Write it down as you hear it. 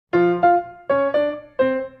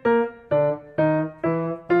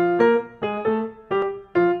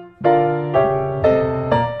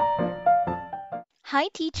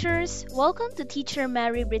teachers! Welcome to Teacher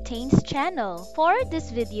Mary Britain's channel. For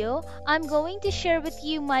this video, I'm going to share with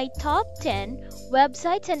you my top 10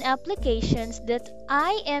 websites and applications that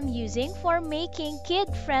I am using for making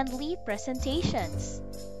kid-friendly presentations.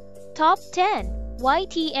 Top 10.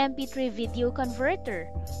 YT MP3 Video Converter.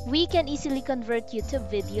 We can easily convert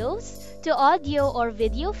YouTube videos to audio or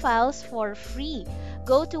video files for free.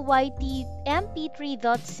 Go to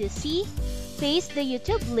ytmp3.cc, paste the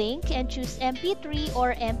YouTube link and choose MP3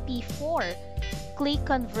 or MP4. Click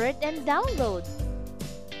Convert and download.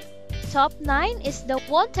 Top 9 is the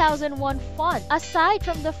 1001 font. Aside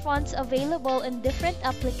from the fonts available in different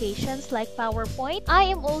applications like PowerPoint, I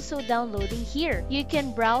am also downloading here. You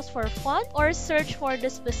can browse for font or search for the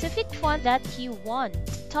specific font that you want.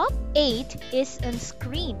 Top 8 is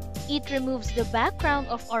Unscreen. It removes the background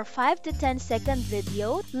of our 5 to 10 second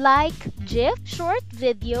video like GIF, short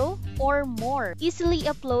video, or more. Easily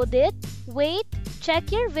upload it, wait,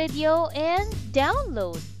 check your video, and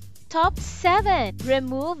download. Top 7.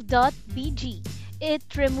 Remove.bg. It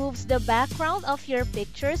removes the background of your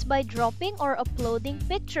pictures by dropping or uploading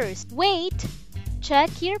pictures. Wait,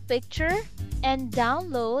 check your picture, and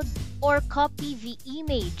download or copy the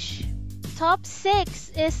image. Top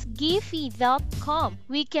 6 is Giphy.com.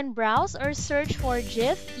 We can browse or search for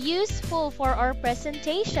GIF, useful for our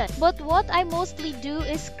presentation. But what I mostly do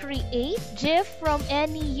is create GIF from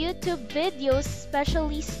any YouTube videos,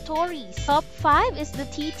 especially stories. Top 5 is the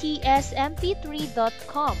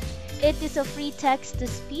TTSMP3.com. It is a free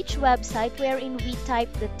text-to-speech website wherein we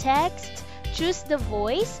type the text, choose the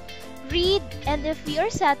voice, read, and if we are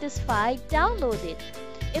satisfied, download it.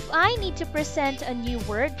 If I need to present a new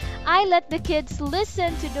word, I let the kids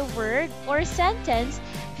listen to the word or sentence,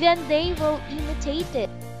 then they will imitate it.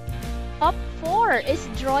 Top 4 is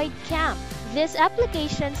DroidCam. This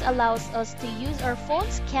application allows us to use our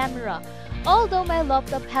phone's camera. Although my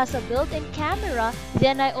laptop has a built-in camera,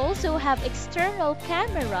 then I also have external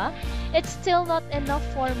camera, it's still not enough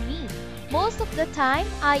for me. Most of the time,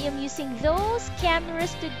 I am using those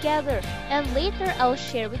cameras together, and later I'll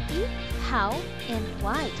share with you how and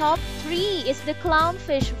why. Top 3 is the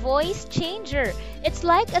Clownfish Voice Changer. It's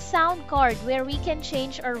like a sound card where we can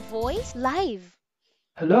change our voice live.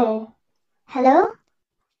 Hello. Hello?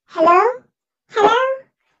 Hello? Hello?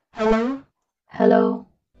 Hello. Hello.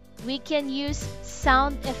 We can use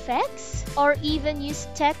sound effects or even use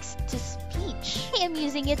text-to-speech. I am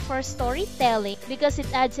using it for storytelling because it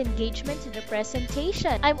adds engagement to the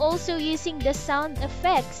presentation. I'm also using the sound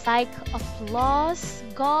effects like applause,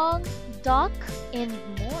 gong, duck, and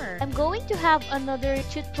more. I'm going to have another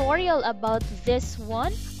tutorial about this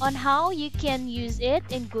one on how you can use it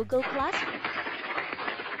in Google Classroom.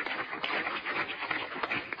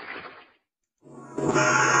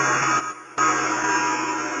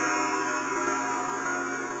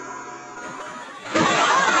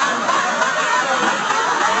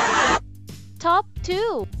 Top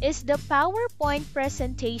 2 is the PowerPoint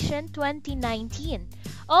Presentation 2019.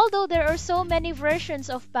 Although there are so many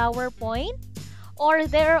versions of PowerPoint, or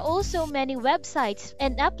there are also many websites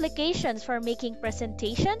and applications for making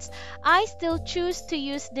presentations, I still choose to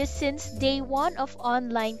use this since day 1 of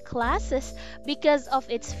online classes because of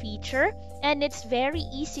its feature and it's very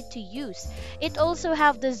easy to use. It also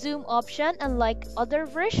have the zoom option unlike other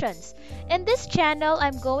versions. In this channel,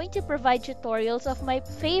 I'm going to provide tutorials of my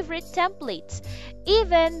favorite templates.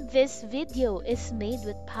 Even this video is made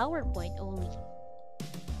with PowerPoint only.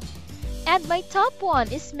 And my top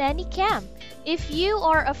 1 is ManyCam. If you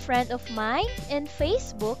are a friend of mine in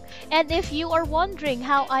Facebook, and if you are wondering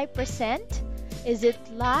how I present, is it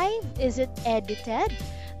live? Is it edited?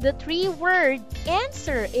 The 3-word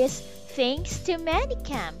answer is thanks to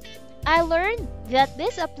ManyCam. I learned that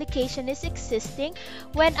this application is existing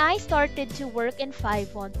when I started to work in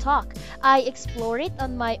 5-1 Talk. I explored it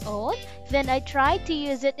on my own, then I tried to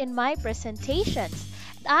use it in my presentations.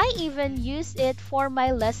 I even use it for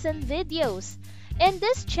my lesson videos. In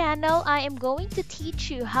this channel, I am going to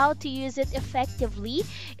teach you how to use it effectively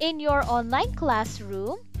in your online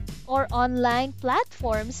classroom or online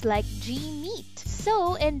platforms like Gmeet.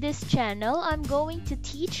 So in this channel, I'm going to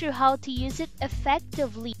teach you how to use it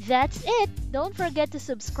effectively. That's it. Don't forget to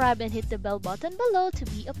subscribe and hit the bell button below to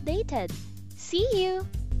be updated. See you!